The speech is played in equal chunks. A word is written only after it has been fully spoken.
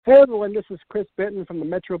Hey everyone, this is Chris Benton from the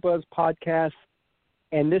Metro Buzz podcast,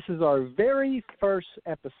 and this is our very first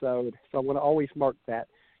episode, so I want to always mark that.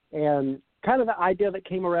 And kind of the idea that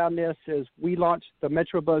came around this is we launched the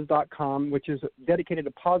MetroBuzz.com, which is dedicated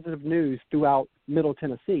to positive news throughout Middle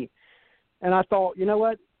Tennessee. And I thought, you know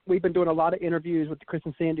what, we've been doing a lot of interviews with the Chris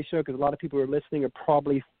and Sandy show because a lot of people who are listening or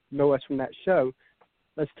probably know us from that show.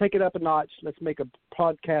 Let's take it up a notch. Let's make a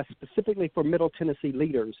podcast specifically for Middle Tennessee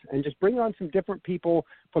leaders and just bring on some different people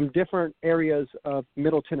from different areas of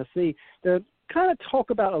Middle Tennessee to kind of talk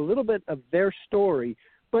about a little bit of their story,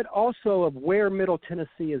 but also of where Middle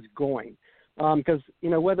Tennessee is going. Because,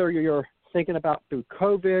 whether you're thinking about through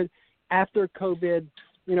COVID, after COVID,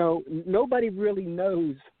 nobody really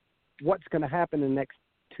knows what's going to happen in the next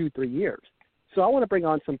 2-3 years. So I want to bring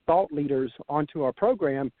on some thought leaders onto our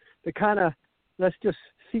program to kind of let's just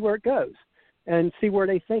see where it goes and see where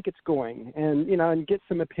they think it's going and, and get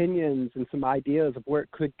some opinions and some ideas of where it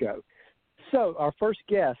could go. So our first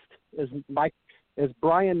guest is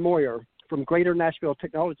Brian Moyer from Greater Nashville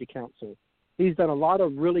Technology Council. He's done a lot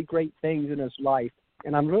of really great things in his life,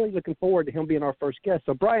 and I'm really looking forward to him being our first guest.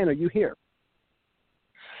 So, Brian, are you here?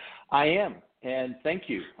 I am, and thank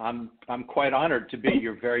you. I'm quite honored to be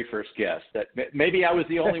your very first guest. That maybe I was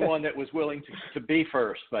the only one that was willing to be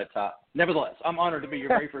first, but nevertheless, I'm honored to be your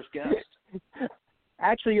very first guest.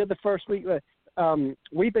 Actually, you're the first week.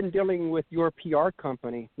 We've been dealing with your PR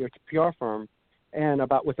company, your PR firm, and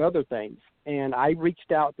with other things. And I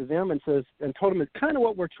reached out to them and told them it's kind of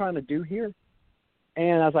what we're trying to do here.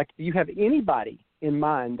 And I was like, do you have anybody in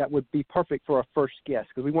mind that would be perfect for a first guest?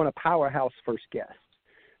 Because we want a powerhouse first guest.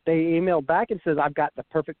 They emailed back and says, I've got the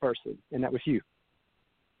perfect person, and that was you.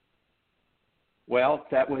 Well,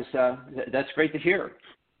 that's great to hear.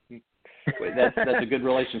 That's a good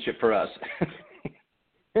relationship for us.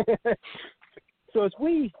 So as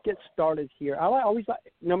we get started here, I always like,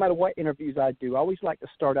 no matter what interviews I do, I always like to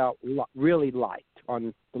start out really light,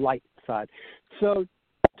 on the light side. So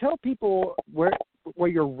tell people where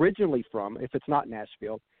you're originally from, if it's not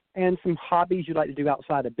Nashville, and some hobbies you like to do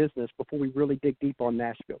outside of business before we really dig deep on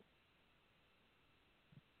Nashville.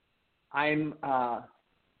 I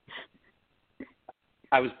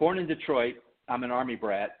was born in Detroit. I'm an Army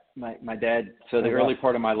brat. My dad, so the early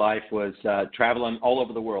part of my life was traveling all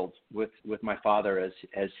over the world with my father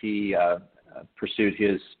as he pursued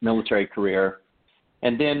his military career.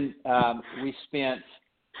 And then we spent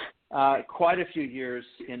quite a few years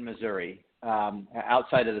in Missouri,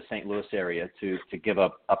 outside of the St. Louis area to give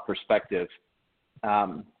up a perspective,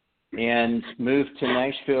 and moved to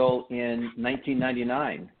Nashville in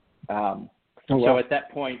 1999. So at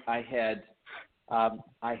that point I had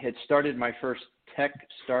started my first tech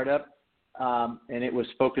startup, and it was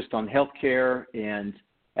focused on healthcare. And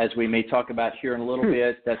as we may talk about here in a little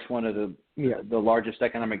bit, that's one of the largest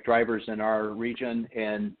economic drivers in our region.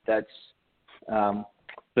 And that's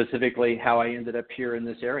specifically how I ended up here in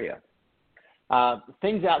this area.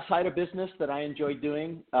 Things outside of business that I enjoy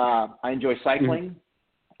doing. I enjoy cycling.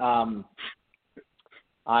 I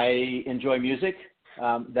enjoy music.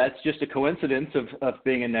 That's just a coincidence of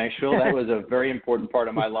being in Nashville. That was a very important part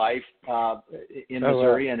of my life in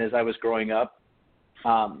Missouri and as I was growing up.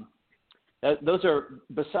 Those are,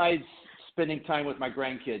 besides spending time with my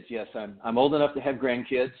grandkids, yes, I'm old enough to have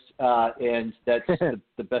grandkids, and that's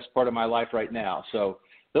the best part of my life right now. So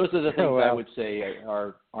those are the things I would say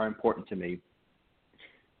are important to me.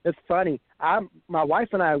 It's funny. My wife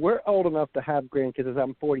and I, we're old enough to have grandkids, as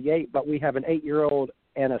I'm 48, but we have an 8-year-old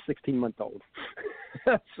and a 16-month-old.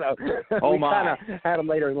 So we kind of had them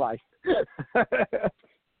later in life.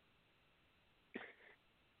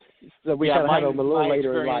 So we kind of had them a little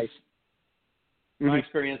later in life. My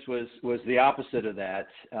experience was the opposite of that.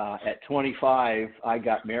 At 25, I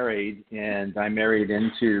got married, and I married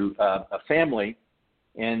into a family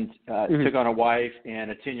and took on a wife and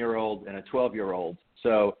a 10-year-old and a 12-year-old.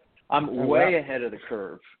 So I'm way ahead of the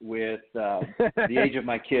curve with the age of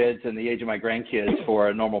my kids and the age of my grandkids for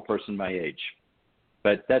a normal person my age.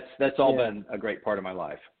 But that's all been a great part of my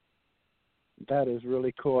life. That is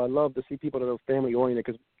really cool. I love to see people that are family oriented,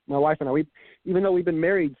 because my wife and I, even though we've been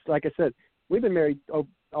married, like I said, we've been married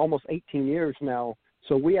almost 18 years now.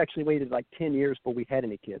 So we actually waited like 10 years before we had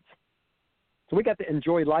any kids. So we got to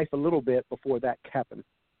enjoy life a little bit before that happened.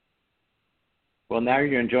 Well, now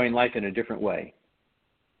you're enjoying life in a different way.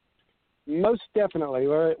 Most definitely.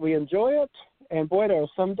 We enjoy it. And boy, there are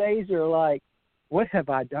some days you're like, what have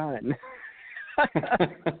I done?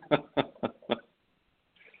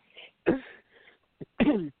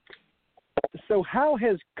 So how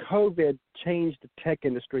has COVID changed the tech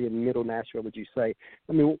industry in Middle Nashville, would you say?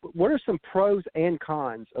 I mean, what are some pros and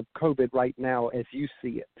cons of COVID right now as you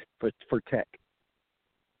see it for tech?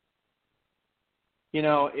 You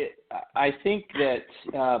know, I think that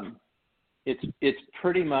it's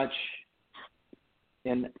pretty much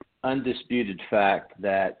an undisputed fact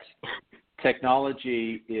that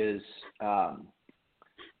technology is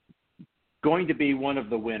going to be one of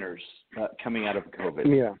the winners coming out of COVID.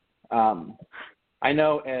 Yeah. I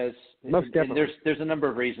know there's a number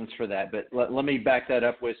of reasons for that, but let me back that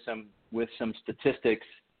up with some statistics.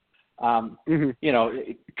 You know,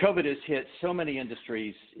 COVID has hit so many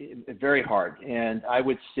industries very hard, and I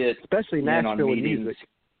would sit especially in Nashville on meetings. Music.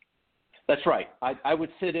 That's right. I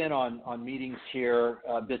would sit in on meetings here,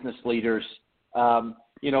 business leaders,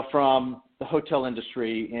 you know, from the hotel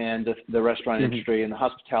industry and the restaurant industry and the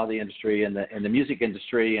hospitality industry and the music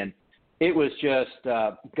industry, and it was just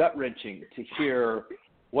gut-wrenching to hear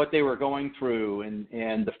what they were going through and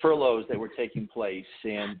the furloughs that were taking place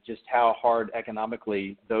and just how hard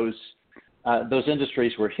economically those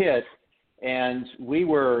industries were hit. And we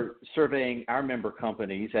were surveying our member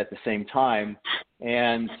companies at the same time,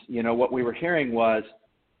 and you know what we were hearing was,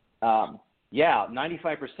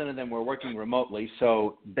 95% of them were working remotely,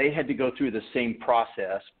 so they had to go through the same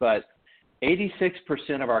process, but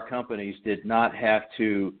 86% of our companies did not have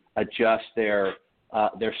to adjust their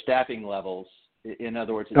staffing levels. In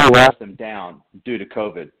other words, adjust them down due to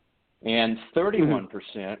COVID, and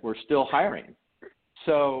 31% were still hiring.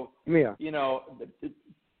 So, you know,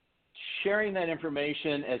 sharing that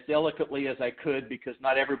information as delicately as I could, because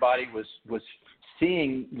not everybody was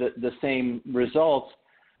seeing the same results.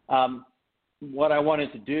 What I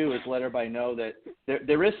wanted to do is let everybody know that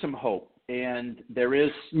there is some hope, and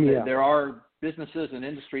there are businesses and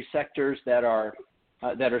industry sectors that are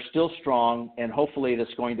still strong, and hopefully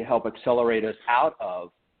that's going to help accelerate us out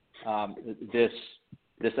of this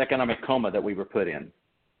economic coma that we were put in.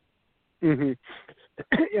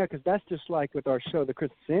 Yeah, because that's just like with our show, the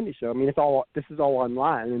Chris and Sandy Show. I mean, this is all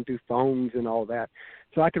online and through phones and all that.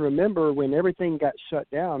 So I can remember when everything got shut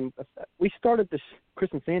down. We started this Chris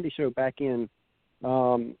and Sandy Show back in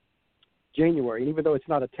January, and even though it's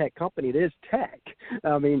not a tech company, it is tech.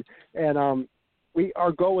 I mean, and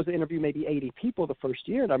our goal was to interview maybe 80 people the first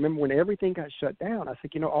year. And I remember when everything got shut down, I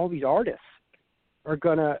said, you know, all these artists are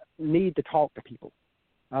gonna need to talk to people.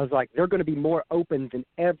 I was like, they're going to be more open than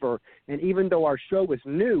ever. And even though our show was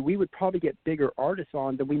new, we would probably get bigger artists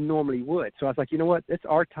on than we normally would. So I was like, you know what? It's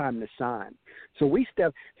our time to shine. So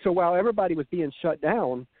So while everybody was being shut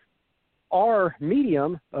down, our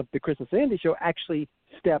medium of the Chris and Sandy Show actually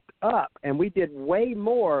stepped up, and we did way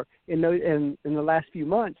more in the last few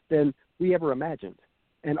months than we ever imagined.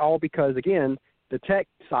 And all because, again, the tech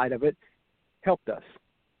side of it helped us.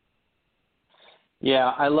 Yeah,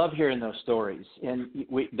 I love hearing those stories, and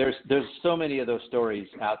there's so many of those stories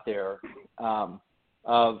out there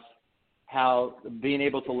of how being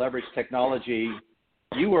able to leverage technology.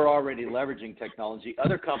 You were already leveraging technology;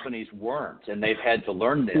 other companies weren't, and they've had to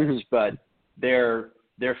learn this. But they're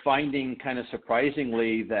finding kind of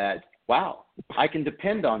surprisingly that, wow, I can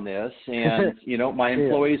depend on this, and you know, my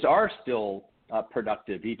employees are still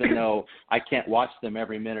productive, even though I can't watch them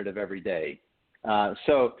every minute of every day.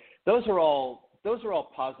 So those are all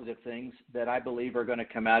positive things that I believe are going to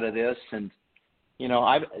come out of this. And, you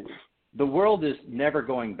know, the world is never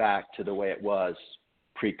going back to the way it was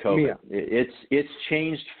pre-COVID. It's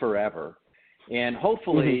changed forever. And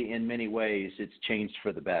hopefully in many ways it's changed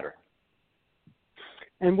for the better.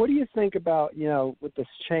 And what do you think about, you know, with this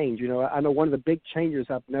change? You know, I know one of the big changes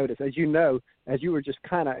I've noticed, as you know, as you were just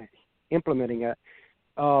kind of implementing it,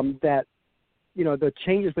 that, you know, the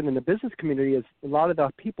changes within the business community is a lot of the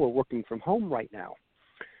people are working from home right now.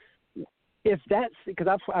 If that's because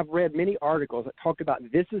I've read many articles that talk about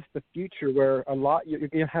this is the future where you're going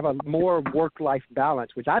to have a more work-life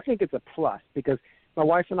balance, which I think is a plus, because my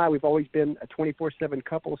wife and I, we've always been a 24/7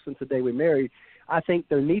 couple since the day we married. I think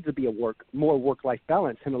there needs to be more work-life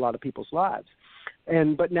balance in a lot of people's lives.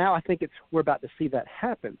 But now I think we're about to see that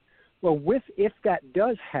happen. Well, if that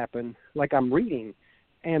does happen, like I'm reading,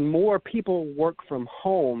 and more people work from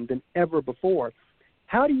home than ever before,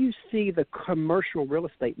 how do you see the commercial real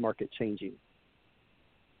estate market changing?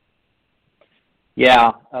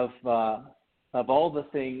 Yeah, of all the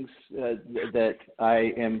things that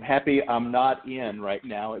I am happy I'm not in right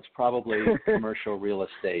now, it's probably commercial real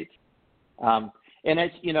estate. And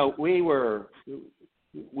it's, you know,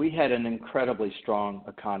 we had an incredibly strong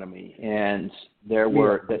economy, and there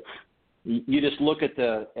were you just look at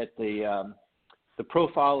the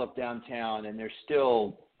profile of downtown, and there's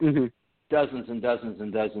still dozens and dozens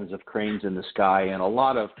and dozens of cranes in the sky and a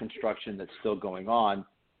lot of construction that's still going on.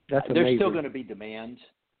 That's amazing. There's still going to be demand,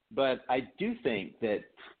 but I do think that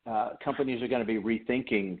companies are going to be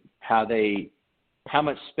rethinking how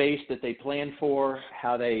much space that they plan for,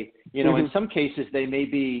 how they, in some cases they may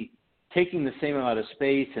be taking the same amount of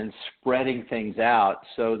space and spreading things out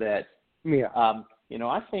so that,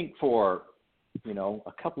 I think for,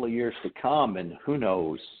 a couple of years to come, and who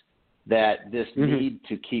knows, that this need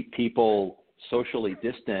to keep people socially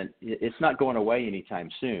distant, it's not going away anytime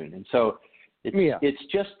soon. And so it's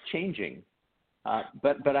just changing.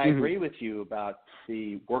 But I agree with you about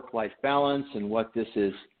the work-life balance and what this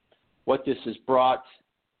has brought.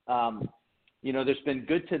 There's been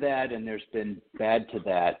good to that and there's been bad to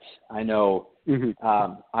that. I know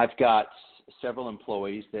I've got several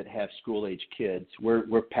employees that have school-age kids.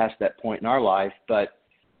 We're past that point in our life, but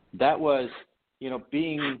that was,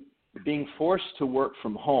 being forced to work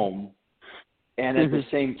from home and at the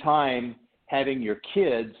same time having your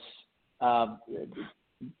kids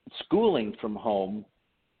schooling from home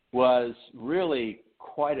was really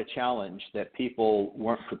quite a challenge that people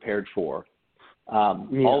weren't prepared for.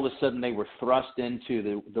 All of a sudden they were thrust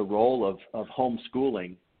into the role of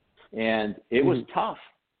homeschooling, and it was tough.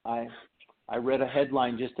 I read a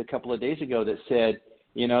headline just a couple of days ago that said,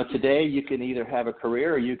 today you can either have a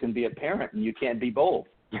career or you can be a parent, and you can't be both.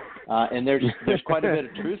 And there's quite a bit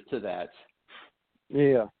of truth to that.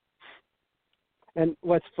 Yeah. And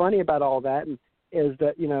what's funny about all that is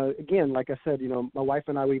that, again, like I said, my wife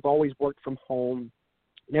and I, we've always worked from home.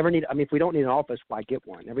 If we don't need an office, why get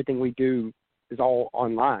one? Everything we do is all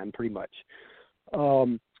online pretty much.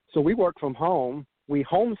 So we work from home. We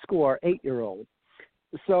homeschool our 8-year-old.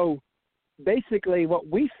 So basically what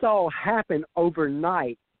we saw happen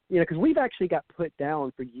overnight, because we've actually got put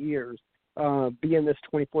down for years, being this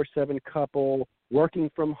 24/7 couple, working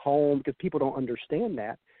from home, because people don't understand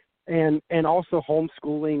that. And also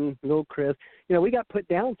homeschooling little Chris. We got put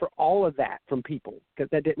down for all of that from people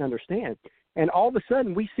that didn't understand. And all of a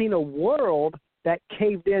sudden we seen a world that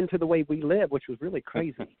caved into the way we live, which was really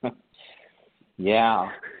crazy. Yeah,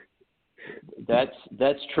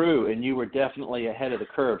 that's true. And you were definitely ahead of the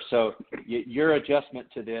curve. So your adjustment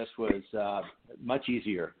to this was much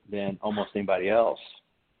easier than almost anybody else.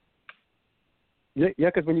 Yeah,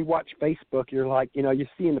 because when you watch Facebook, you're like, you're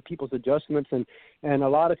seeing the people's adjustments, and a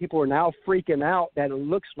lot of people are now freaking out that it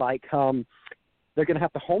looks like they're going to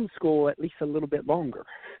have to homeschool at least a little bit longer.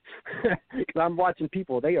 Because I'm watching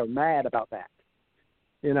people, they are mad about that.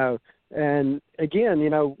 And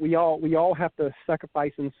again, we all have to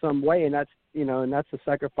sacrifice in some way, and that's a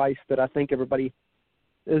sacrifice that I think everybody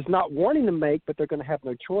is not wanting to make, but they're going to have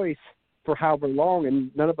no choice for however long,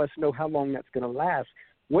 and none of us know how long that's going to last.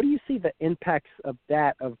 What do you see the impacts of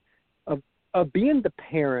that, of being the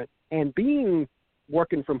parent and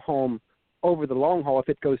working from home over the long haul if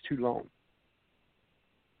it goes too long?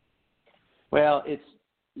 Well,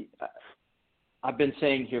 I've been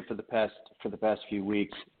saying here for the past few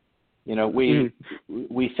weeks, we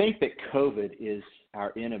think that COVID is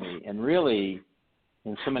our enemy, and really,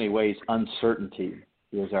 in so many ways, uncertainty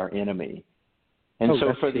is our enemy. And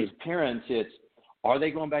so for these parents, it's, are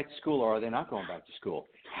they going back to school or are they not going back to school?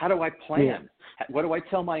 How do I plan? Yeah. What do I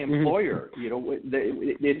tell my employer?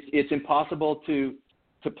 It's impossible to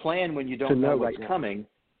plan when you don't know what's coming.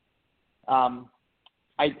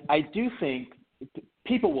 I do think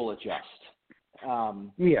people will adjust.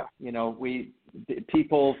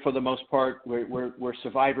 People for the most part, we're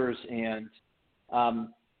survivors, and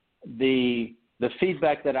the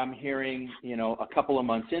feedback that I'm hearing, a couple of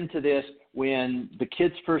months into this, when the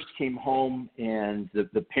kids first came home and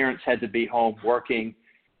the parents had to be home working,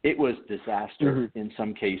 it was disaster in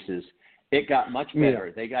some cases. It got much better.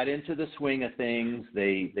 Yeah. They got into the swing of things.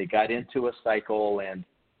 They got into a cycle, and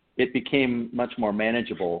it became much more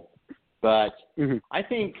manageable. But I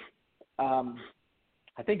think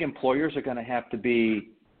employers are going to have to be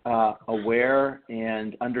aware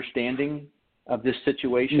and understanding of this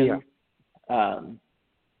situation. Yeah.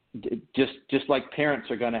 Just like parents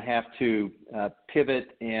are going to have to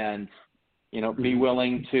pivot and be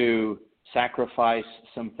willing to sacrifice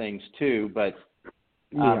some things too. But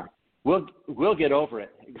we'll get over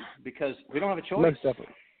it because we don't have a choice. Most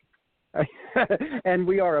definitely. And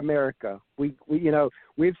we are America. We've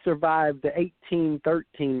survived the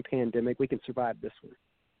 1813 pandemic. We can survive this one.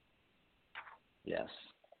 Yes.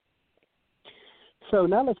 So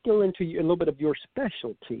now let's go into a little bit of your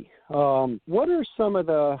specialty. What are some of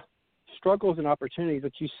the struggles and opportunities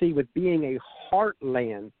that you see with being a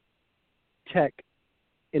heartland tech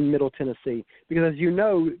in Middle Tennessee? Because as you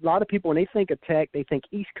know, a lot of people, when they think of tech, they think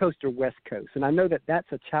East Coast or West Coast. And I know that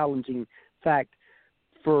that's a challenging fact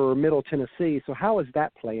for Middle Tennessee. So how is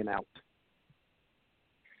that playing out?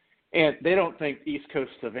 And they don't think East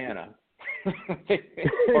Coast Savannah.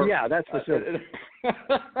 Yeah, that's for sure.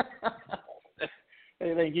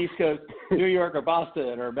 They think East Coast New York or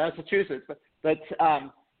Boston or Massachusetts. But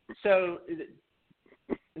so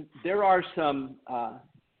there are some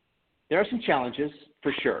challenges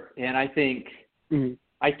for sure. And I think the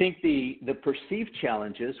perceived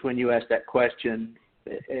challenges when you ask that question,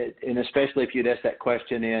 and especially if you'd ask that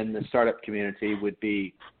question in the startup community, would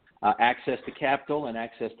be access to capital and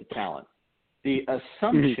access to talent. The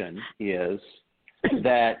assumption is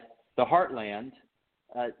that the heartland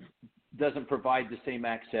doesn't provide the same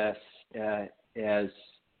access as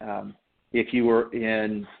if you were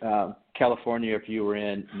in California, if you were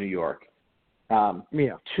in New York.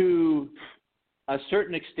 To a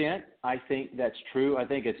certain extent, I think that's true. I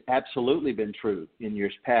think it's absolutely been true in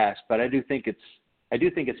years past, but I do think it's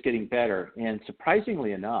getting better. And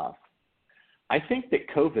surprisingly enough, I think that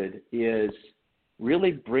COVID is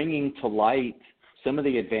really bringing to light some of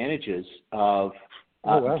the advantages of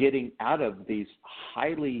getting out of these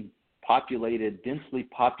highly populated, densely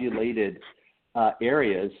populated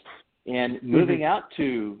areas and moving out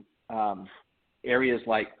to areas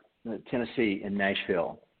like Tennessee and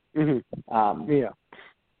Nashville.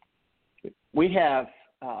 We have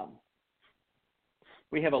a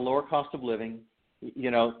lower cost of living.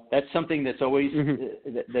 You know, that's something that's always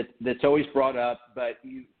that's always brought up, but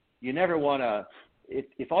you never want to.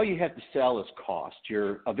 If all you have to sell is cost,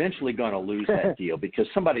 you're eventually going to lose that deal because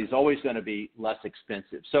somebody's always going to be less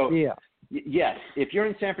expensive. So yes, if you're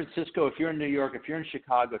in San Francisco, if you're in New York, if you're in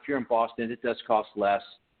Chicago, if you're in Boston, it does cost less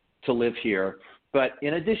to live here. But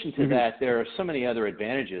in addition to that, there are so many other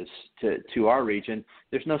advantages to our region.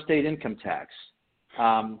 There's no state income tax.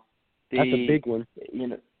 That's a big one. You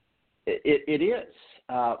know, it is.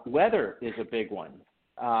 Weather is a big one.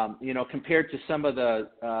 You know, compared to some of the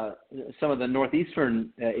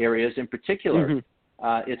northeastern areas in particular,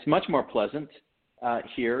 it's much more pleasant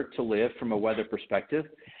here to live from a weather perspective.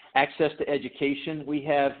 Access to education, we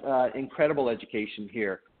have incredible education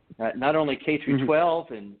here. Not only K through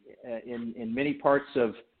 12 and in many parts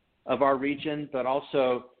of our region, but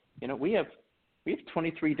also, you know, we have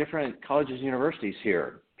 23 different colleges and universities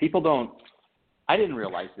here. I didn't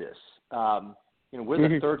realize this. You know, we're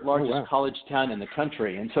the third largest college town in the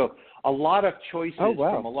country. And so a lot of choices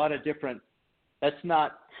from a lot of different, that's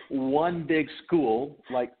not one big school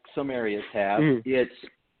like some areas have. It's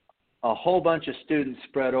a whole bunch of students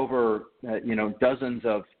spread over, you know, dozens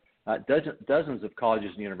of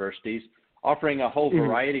colleges and universities, offering a whole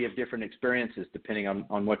variety of different experiences depending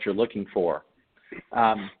on what you're looking for.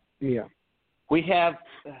 We have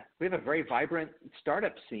a very vibrant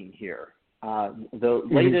startup scene here. The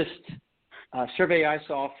latest survey I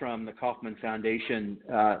saw from the Kauffman Foundation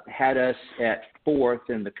had us at 4th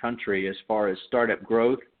in the country as far as startup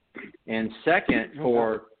growth, and second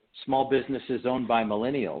for small businesses owned by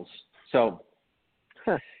millennials. So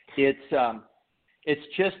it's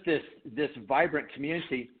just this vibrant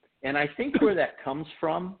community, and I think where that comes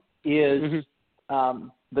from is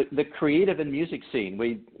the creative and music scene.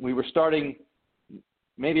 We were starting.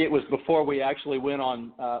 Maybe it was before we actually went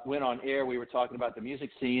on air. We were talking about the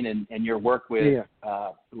music scene and your work with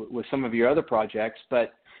some of your other projects,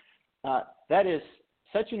 but that is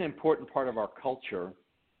such an important part of our culture.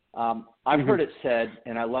 I've heard it said,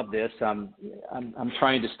 and I love this. I'm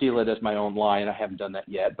trying to steal it as my own line. I haven't done that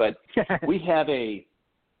yet, but we have a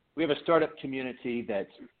startup community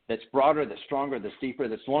that's broader, that's stronger, that's deeper,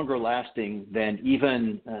 that's longer lasting than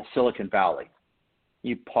even Silicon Valley.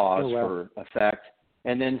 You pause for effect.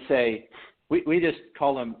 And then say, we just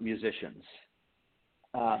call them musicians.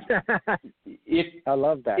 I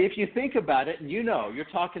love that. If you think about it, and you know, you're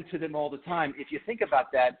talking to them all the time. If you think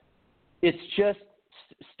about that, it's just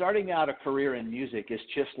starting out a career in music is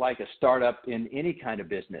just like a startup in any kind of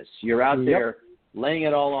business. You're out there laying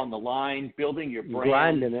it all on the line, building your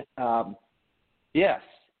brand. Grinding it. Yes,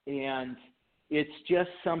 and it's just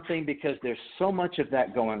something because there's so much of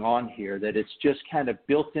that going on here that it's just kind of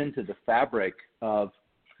built into the fabric of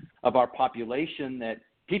our population that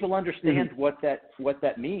people understand what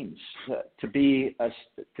that means to be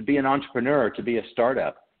an entrepreneur, to be a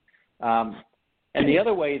startup. And the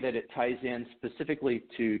other way that it ties in specifically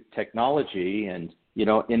to technology, and you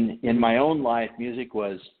know, in my own life, music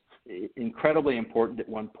was incredibly important at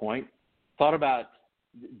one point. Thought about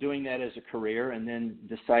doing that as a career, and then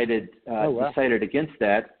decided against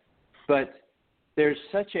that. But there's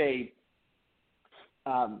such a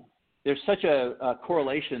there's such a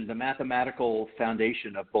correlation, the mathematical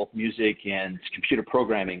foundation of both music and computer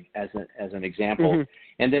programming as an example. Mm-hmm.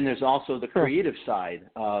 And then there's also the creative side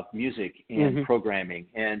of music and programming.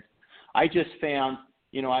 And I just found,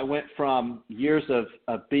 I went from years of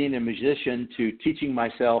being a musician to teaching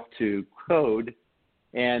myself to code.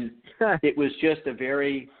 And it was just a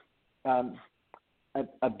very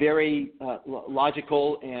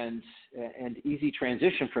logical and easy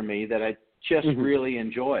transition for me that I just really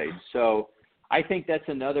enjoyed. So I think that's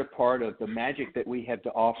another part of the magic that we have to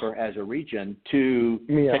offer as a region to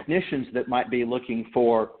technicians that might be looking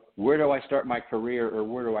for, where do I start my career or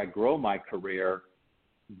where do I grow my career?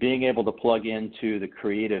 Being able to plug into the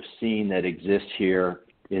creative scene that exists here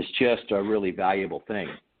is just a really valuable thing.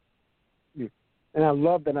 And I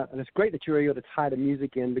love that, and it's great that you're able to tie the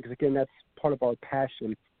music in, because, again, that's part of our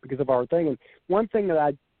passion because of our thing. And one thing that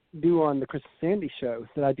I do on the Chris and Sandy show,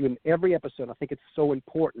 that I do in every episode, I think it's so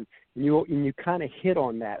important, and you kind of hit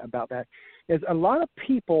on that, about that, is a lot of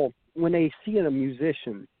people, when they see a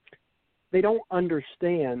musician, they don't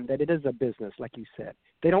understand that it is a business, like you said.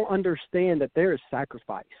 They don't understand that there is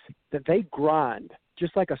sacrifice, that they grind,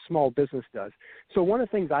 just like a small business does. So one of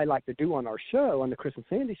the things I like to do on our show, on the Chris and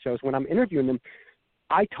Sandy shows, when I'm interviewing them,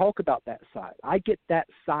 I talk about that side. I get that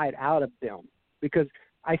side out of them, because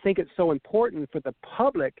I think it's so important for the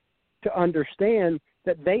public to understand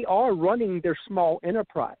that they are running their small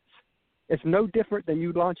enterprise. It's no different than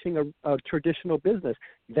you launching a traditional business.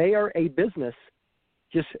 They are a business.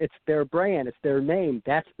 Just, it's their brand, it's their name.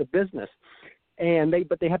 That's the business. And they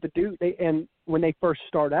have to do, and when they first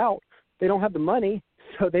start out, they don't have the money,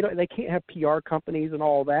 so they can't have PR companies and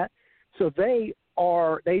all that. So they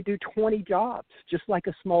do 20 jobs, just like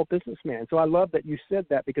a small businessman. So I love that you said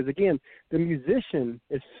that, because, again, the musician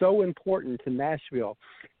is so important to Nashville,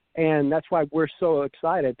 and that's why we're so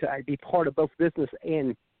excited to be part of both business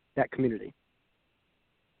and that community.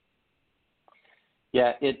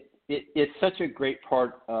 Yeah, it's such a great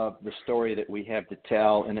part of the story that we have to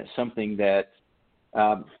tell, and it's something that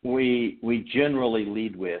we generally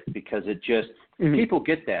lead with, because it just people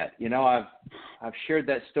get that. I've shared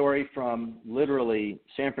that story from literally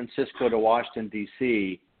San Francisco to Washington,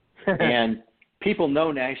 D.C., and people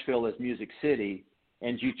know Nashville as Music City,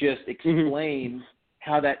 and you just explain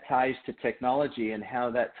how that ties to technology and how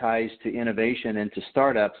that ties to innovation and to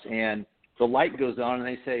startups, and the light goes on and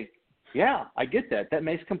they say, yeah, I get that. That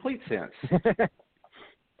makes complete sense.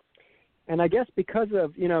 And I guess because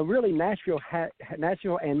of, really Nashville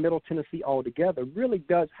and Middle Tennessee all together really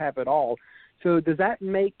does have it all. So does that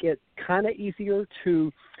make it kind of easier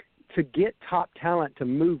to get top talent to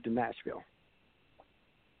move to Nashville?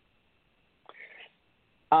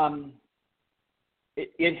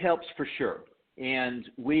 It helps for sure. And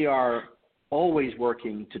we are always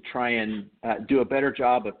working to try and do a better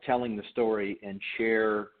job of telling the story and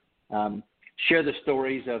share the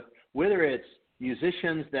stories of, whether it's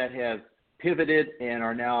musicians that have pivoted and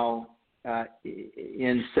are now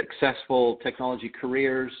in successful technology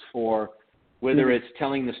careers, or whether it's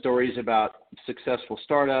telling the stories about successful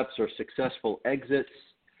startups or successful exits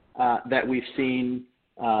that we've seen,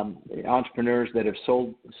 entrepreneurs that have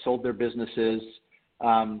sold their businesses.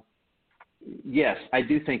 Yes, I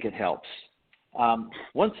do think it helps.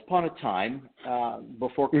 Once upon a time,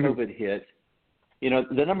 before COVID hit,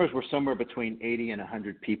 the numbers were somewhere between 80 and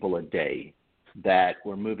 100 people a day that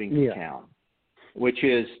were moving to town, which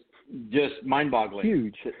is just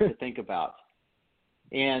mind-boggling to think about.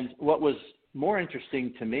 And what was more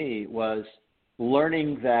interesting to me was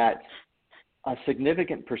learning that a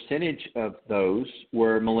significant percentage of those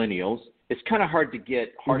were millennials. It's kind of hard to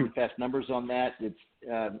get hard and fast numbers on that. It's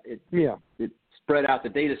spread out. The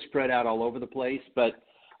data's spread out all over the place, but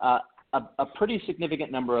a pretty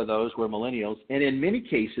significant number of those were millennials. And in many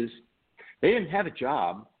cases, they didn't have a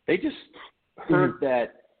job. They just heard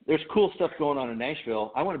that there's cool stuff going on in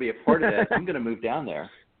Nashville. I want to be a part of that. I'm going to move down there.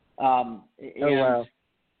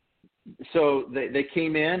 So they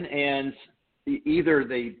came in, and either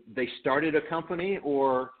they started a company,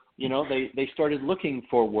 or they started looking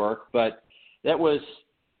for work. But that was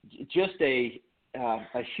just a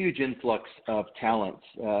huge influx of talent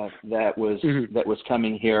that was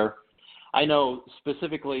coming here. I know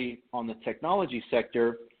specifically on the technology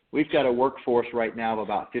sector, we've got a workforce right now of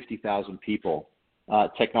about 50,000 people,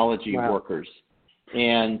 technology workers.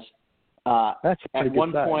 And that's at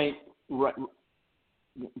one size. point,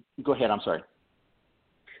 go ahead, I'm sorry.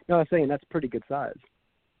 No, I was saying that's pretty good size.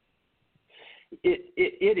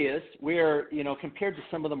 It is. We're, compared to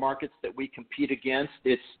some of the markets that we compete against,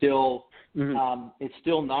 it's still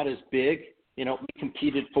not as big. We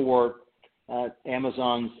competed for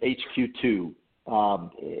Amazon's HQ2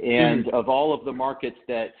 And of all of the markets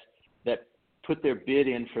that put their bid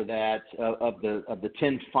in for that, of the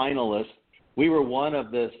 10 finalists, we were one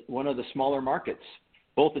of the smaller markets,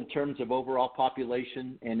 both in terms of overall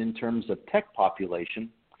population and in terms of tech population.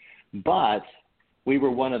 But we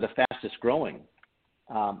were one of the fastest growing.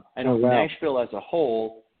 I know Nashville as a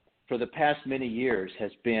whole, for the past many years,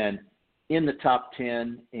 has been in the top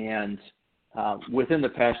 10, and within the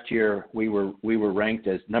past year, we were ranked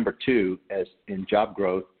as number 2 as in job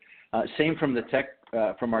growth. Same from the tech,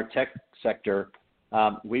 from our tech sector.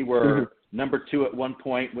 We were number 2 at one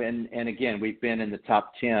point, and again, we've been in the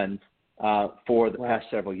top 10 for the past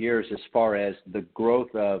several years as far as the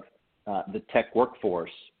growth of the tech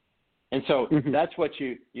workforce. And so that's what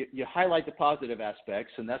you highlight the positive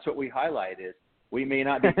aspects, and that's what we highlight is we may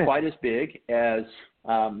not be quite as big as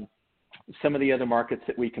some of the other markets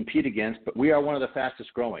that we compete against, but we are one of the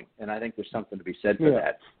fastest growing, and I think there's something to be said for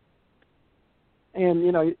that.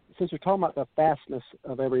 And, since we're talking about the fastness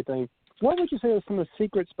of everything, what would you say are some of the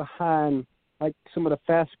secrets behind, like, some of the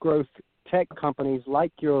fast growth tech companies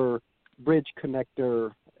like your Bridge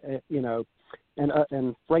Connector,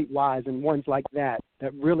 and FreightWise and ones like that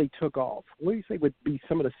really took off? What do you say would be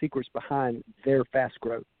some of the secrets behind their fast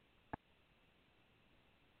growth?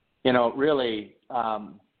 Really,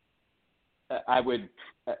 I would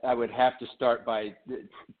have to start by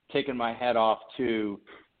taking my hat off to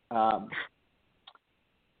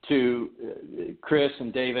Chris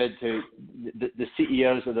and David, to the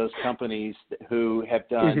CEOs of those companies who have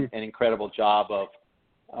done an incredible job of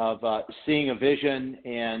seeing a vision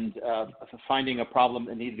and finding a problem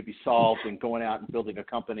that needed to be solved and going out and building a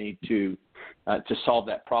company to solve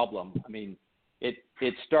that problem. I mean,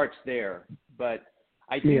 it starts there, but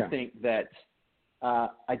I do think that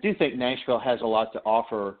I do think Nashville has a lot to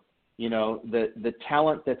offer. The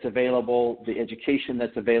talent that's available, the education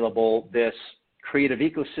that's available, this creative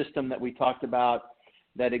ecosystem that we talked about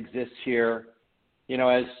that exists here.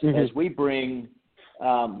 As we bring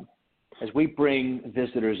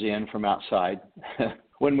visitors in from outside,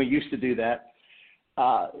 when we used to do that,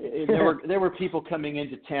 there were people coming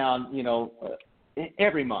into town,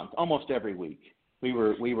 every month, almost every week. We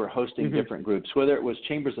were hosting different groups, whether it was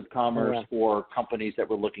chambers of commerce or companies that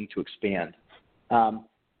were looking to expand.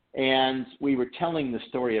 And we were telling the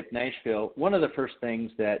story of Nashville. One of the first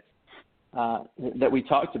things that we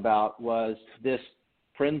talked about was this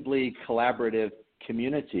friendly, collaborative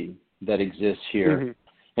community that exists here.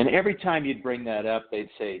 And every time you'd bring that up, they'd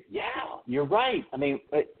say, "Yeah, you're right." I mean,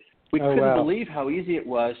 we couldn't believe how easy it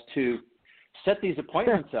was to set these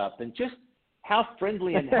appointments up, and just how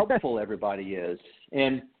friendly and helpful everybody is.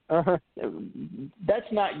 And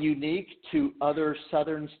that's not unique to other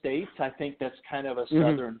southern states. I think that's kind of a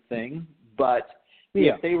southern thing. But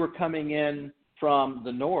if they were coming in from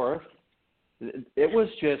the north, it was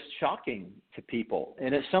just shocking to people.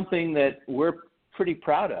 And it's something that we're pretty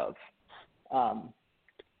proud of. I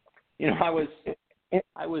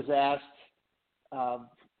was asked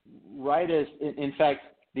right as, in fact,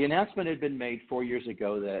 the announcement had been made 4 years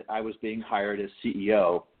ago that I was being hired as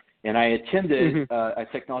CEO, and I attended a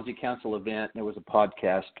Technology Council event. There was a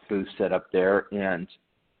podcast booth set up there, and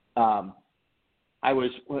I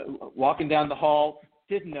was walking down the hall,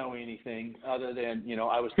 didn't know anything other than,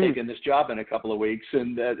 I was taking this job in a couple of weeks,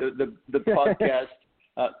 and the podcast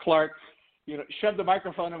Clark, shoved the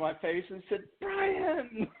microphone in my face and said,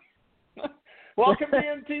 "Brian, welcome to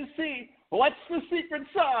MTC. What's the secret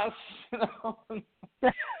sauce?"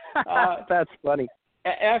 That's funny.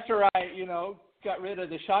 After I, got rid of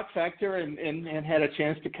the shock factor and had a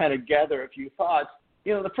chance to kind of gather a few thoughts,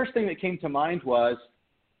 the first thing that came to mind was,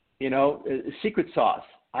 secret sauce.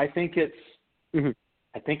 I think it's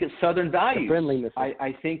Southern values. The friendliness.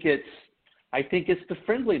 I think it's the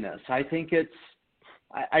friendliness. I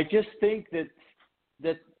just think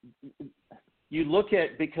that you look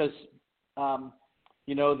at, because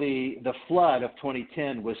the flood of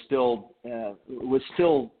 2010 was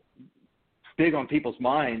still big on people's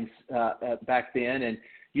minds back then, and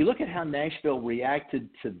you look at how Nashville reacted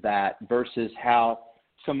to that versus how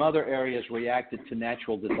some other areas reacted to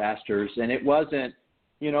natural disasters. And it wasn't,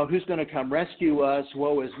 who's going to come rescue us,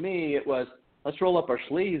 woe is me. It was, let's roll up our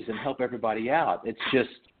sleeves and help everybody out. It's just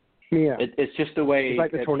it's just the way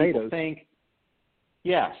like the that tornadoes. people think.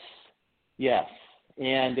 Yes.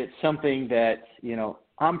 And it's something that,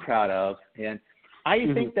 I'm proud of. And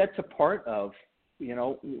I think that's a part of,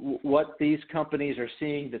 what these companies are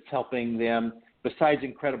seeing that's helping them, besides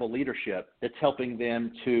incredible leadership, that's helping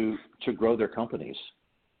them to grow their companies.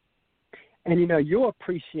 And, you'll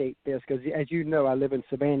appreciate this because, as you know, I live in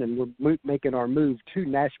Savannah, and we're making our move to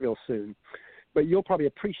Nashville soon. but you'll probably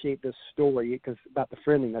appreciate this story because about the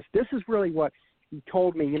friendliness. This is really what he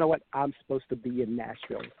told me, you know what, I'm supposed to be in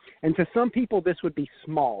Nashville. And to some people, this would be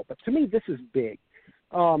small, but to me, this is big.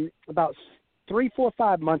 About 3, 4,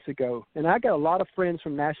 5 months ago, and I got a lot of friends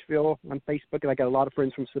from Nashville on Facebook, and I got a lot of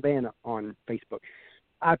friends from Savannah on Facebook.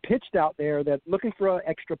 I pitched out there that looking for an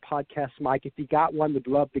extra podcast mic. If you got one, would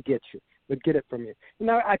love to get it from you. You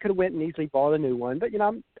know, I could have went and easily bought a new one, but, you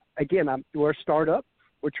know, we're a startup.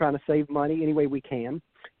 We're trying to save money any way we can.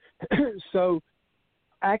 So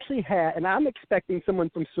I actually had, and I'm expecting someone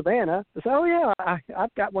from Savannah to say, oh, yeah,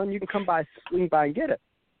 I've got one. You can come by, swing by and get it.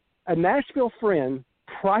 A Nashville friend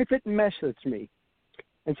private messaged me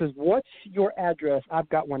and says, what's your address? I've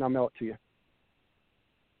got one. I'll mail it to you.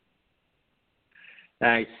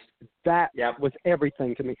 Nice. That was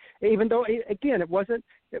everything to me. Even though, again, it wasn't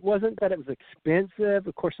that it was expensive.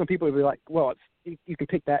 Of course, some people would be like, well, you can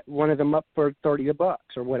pick that one of them up for $30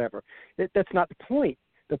 or whatever. That's not the point.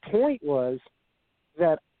 The point was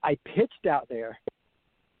that I pitched out there.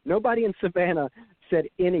 Nobody in Savannah said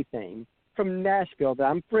anything. From Nashville that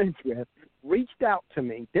I'm friends with reached out to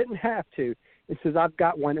me, didn't have to, and says, I've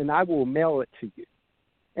got one and I will mail it to you.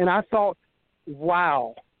 And I thought,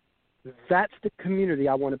 wow, that's the community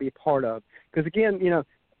I want to be a part of. Because again, you know,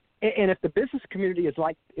 and if the business community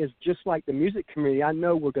is just like the music community, I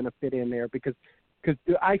know we're going to fit in there because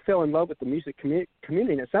I fell in love with the music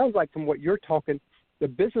community. And it sounds like from what you're talking, the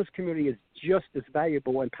business community is just as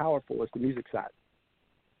valuable and powerful as the music side.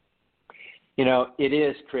 You know, it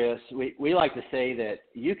is, Chris. We like to say that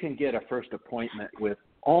you can get a first appointment with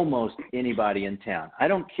almost anybody in town. I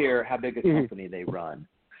don't care how big a company they run.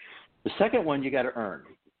 The second one you got to earn,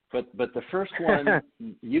 but the first one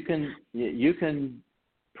you can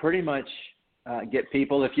pretty much get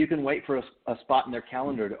people. If you can wait for a spot in their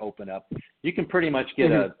calendar to open up, you can pretty much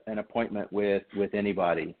get an appointment with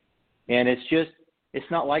anybody, and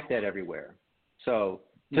it's not like that everywhere. So.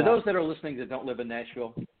 To those that are listening that don't live in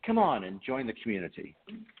Nashville, come on and join the community.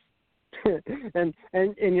 and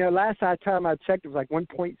you know, last time I checked, it was like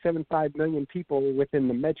 1.75 million people within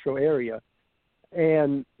the metro area.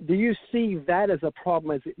 And do you see that as a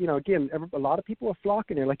problem? As you know, again, a lot of people are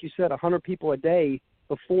flocking there. Like you said, 100 people a day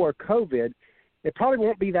before COVID. It probably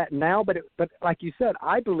won't be that now, but like you said,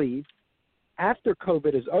 I believe after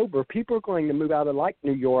COVID is over, people are going to move out of like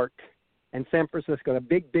New York and San Francisco, the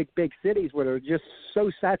big cities where they're just so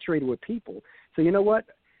saturated with people. So you know what?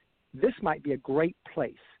 This might be a great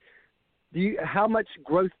place. How much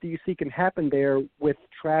growth do you see can happen there with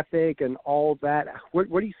traffic and all that? Where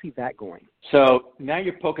do you see that going? So now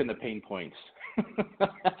you're poking the pain points.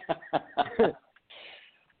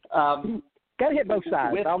 Got to hit both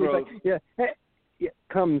sides. With I always growth,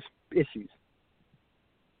 comes issues.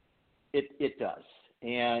 It does.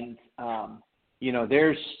 And, you know,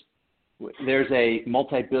 there's a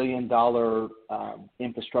multi-billion-dollar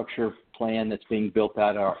infrastructure plan that's being built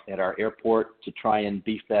out at our airport to try and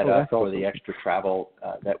beef that up for the extra travel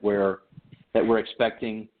that we're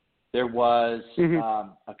expecting. There was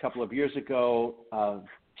a couple of years ago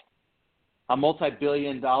a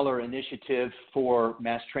multi-billion-dollar initiative for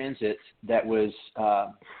mass transit that was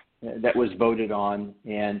voted on,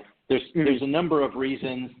 and there's a number of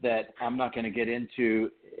reasons that I'm not going to get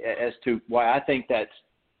into as to why I think that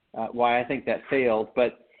failed,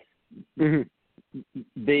 but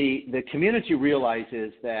the community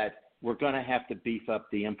realizes that we're going to have to beef up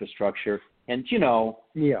the infrastructure. And you know,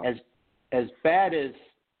 as bad as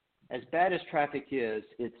traffic is,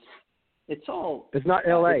 it's not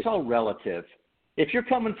LA. It's all relative. If you're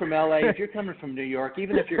coming from LA, if you're coming from New York,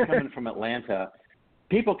 even if you're coming from Atlanta,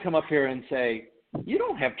 people come up here and say, "You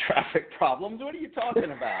don't have traffic problems. What are you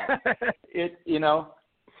talking about?"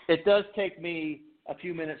 It does take me a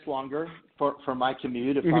few minutes longer for my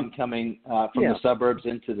commute if I'm coming from the suburbs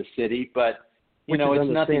into the city, but it's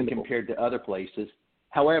nothing compared to other places.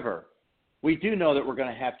 However, we do know that we're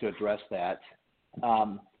going to have to address that.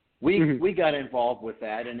 We got involved with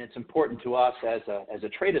that, and it's important to us as a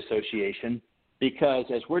trade association because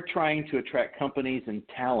as we're trying to attract companies and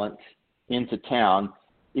talent into town,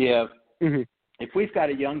 if we've got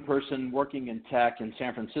a young person working in tech in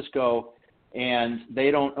San Francisco and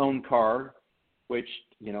they don't own car, which,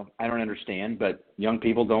 I don't understand, but young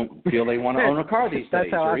people don't feel they want to own a car these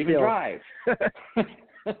days or even drive.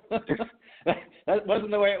 That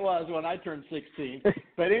wasn't the way it was when I turned 16.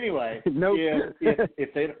 But anyway,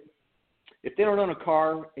 if they don't own a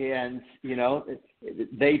car and,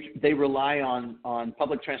 they rely on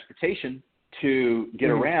public transportation to get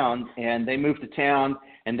around and they move to town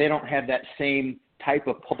and they don't have that same type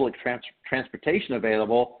of public transportation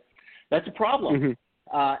available, that's a problem.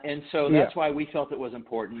 And so that's why we felt it was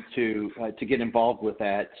important to get involved with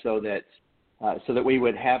that, so that we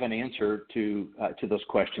would have an answer to those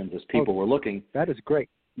questions as people were looking. That is great.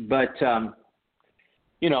 But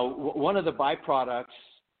one of the byproducts,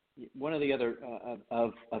 one of the other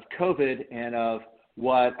of COVID and of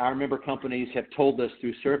what our member companies have told us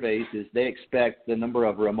through surveys is they expect the number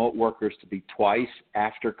of remote workers to be twice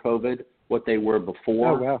after COVID what they were before.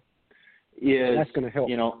 Oh, wow. That's going to help.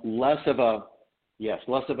 Less of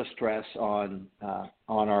a stress on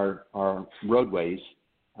our roadways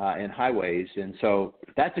and highways, and so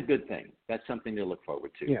that's a good thing. That's something to look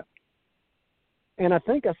forward to. Yeah. And I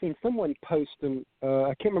think I've seen someone post, and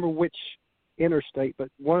I can't remember which interstate, but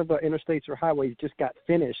one of the interstates or highways just got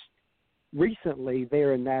finished recently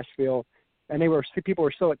there in Nashville, and people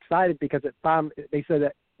were so excited because they said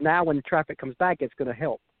that now when traffic comes back, it's going to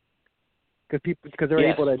help because they're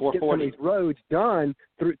able to get some of these roads done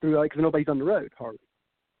through because nobody's on the road hardly.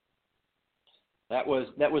 That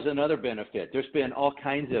was another benefit. There's been all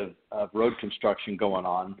kinds of road construction going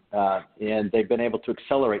on, and they've been able to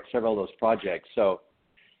accelerate several of those projects. So,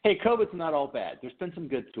 hey, COVID's not all bad. There's been some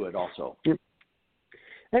good to it also.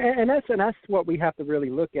 And that's what we have to really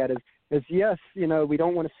look at is yes, we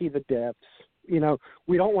don't want to see the deaths.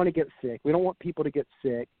 We don't want to get sick. We don't want people to get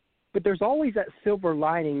sick. But there's always that silver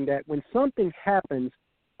lining that when something happens,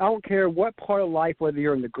 I don't care what part of life, whether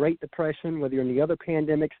you're in the Great Depression, whether you're in the other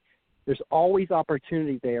pandemics, there's always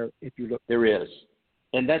opportunity there if you look. There is.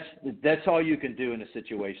 And that's all you can do in a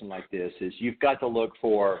situation like this is you've got to look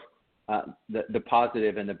for the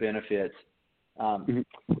positive and the benefits. I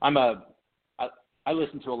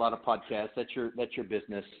listen to a lot of podcasts. That's your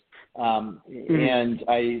business. And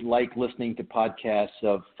I like listening to podcasts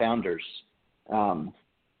of founders.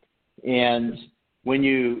 And when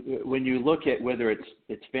you look at whether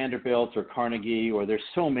it's Vanderbilt or Carnegie, or there's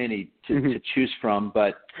so many to choose from,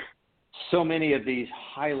 but so many of these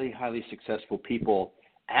highly, highly successful people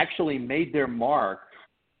actually made their mark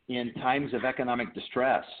in times of economic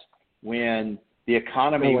distress. When the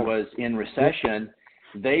economy was in recession,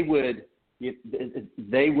 they would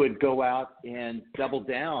go out and double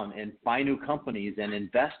down and buy new companies and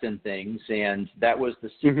invest in things, and that was the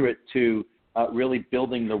secret to really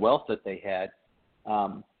building the wealth that they had.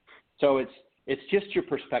 So it's just your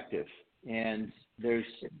perspective, and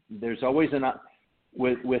there's always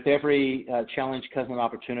with every challenge comes an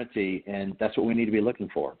opportunity, and that's what we need to be looking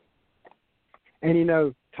for.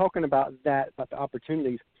 And talking about the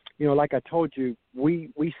opportunities, like I told you, we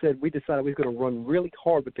decided we were going to run really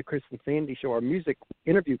hard with the Chris and Sandy Show, our music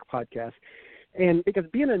interview podcast. And because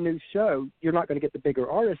being a new show, you're not going to get the bigger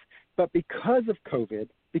artists. But because of COVID,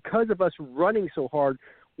 because of us running so hard,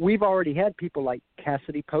 we've already had people like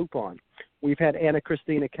Cassidy Pope on. We've had Anna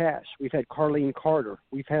Christina Cash. We've had Carlene Carter.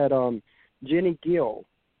 We've had Jenny Gill.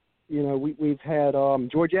 We've had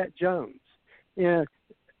Georgette Jones. And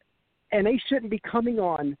they shouldn't be coming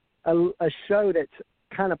on a show that's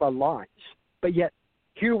kind of a launch. But yet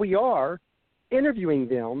here we are interviewing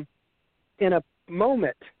them in a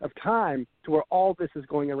moment of time to where all this is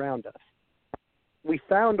going around us. We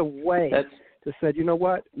found a way to say, you know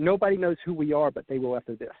what, nobody knows who we are, but they will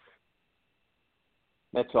after this.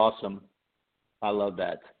 That's awesome. I love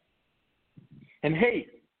that. And hey,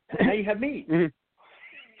 now you have me.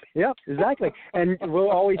 Yep, exactly. And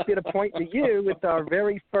we'll always get a point to you with our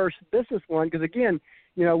very first business one, because again,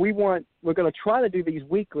 we're going to try to do these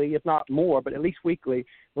weekly, if not more, but at least weekly.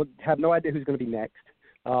 We'll have no idea who's going to be next.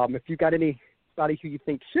 If you've got anybody who you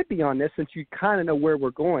think should be on this, since you kind of know where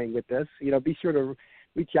we're going with this, be sure to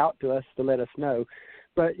reach out to us to let us know.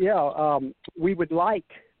 But we would like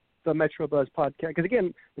the Metro Buzz podcast, because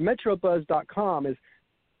again, the MetroBuzz.com is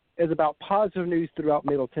about positive news throughout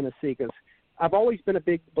Middle Tennessee, because I've always been a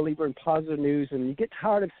big believer in positive news, and you get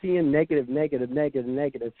tired of seeing negative.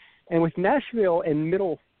 And with Nashville and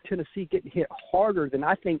Middle Tennessee getting hit harder than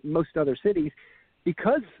I think most other cities,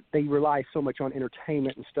 because they rely so much on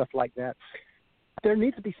entertainment and stuff like that, there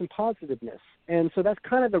needs to be some positiveness. And so that's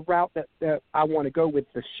kind of the route that I want to go with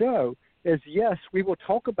the show is, yes, we will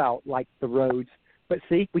talk about, like, the roads, but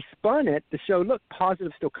see, we spun it to show, look,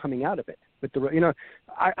 positive still coming out of it. But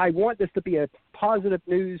I want this to be a positive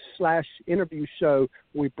news / interview show.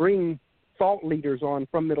 We bring thought leaders on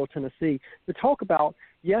from Middle Tennessee to talk about,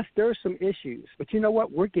 yes, there are some issues, but you know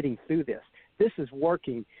what? We're getting through this. This is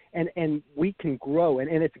working, and we can grow, and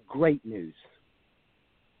it's great news.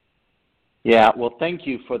 Yeah, well, thank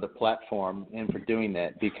you for the platform and for doing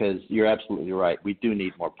that, because you're absolutely right. We do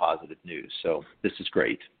need more positive news, so this is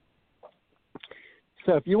great.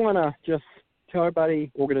 So if you want to just tell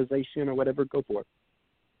everybody, organization or whatever, go for it.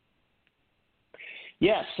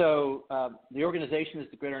 Yeah, so the organization is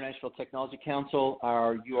the Greater Nashville Technology Council.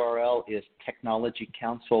 Our URL is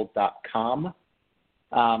technologycouncil.com.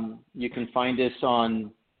 You can find us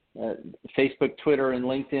on Facebook, Twitter, and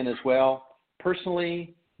LinkedIn as well.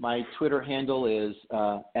 Personally, my Twitter handle is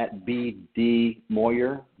at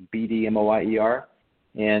BDMoyer, BDMOYER,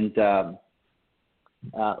 and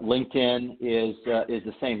LinkedIn is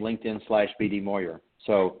the same, LinkedIn/BDMoyer.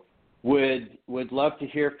 So would love to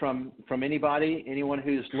hear from anybody, anyone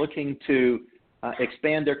who's looking to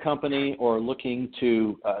expand their company or looking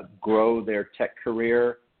to grow their tech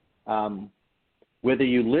career. Whether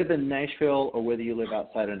you live in Nashville or whether you live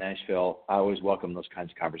outside of Nashville, I always welcome those kinds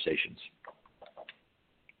of conversations.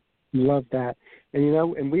 Love that.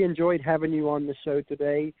 And we enjoyed having you on the show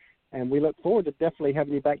today, and we look forward to definitely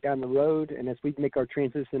having you back down the road. And as we make our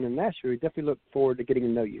transition in Nashville, we definitely look forward to getting to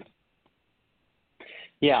know you.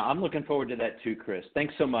 Yeah, I'm looking forward to that too, Chris.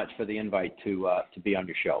 Thanks so much for the invite to be on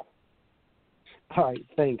your show. All right,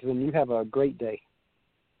 thanks, and you have a great day.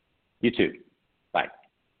 You too. Bye.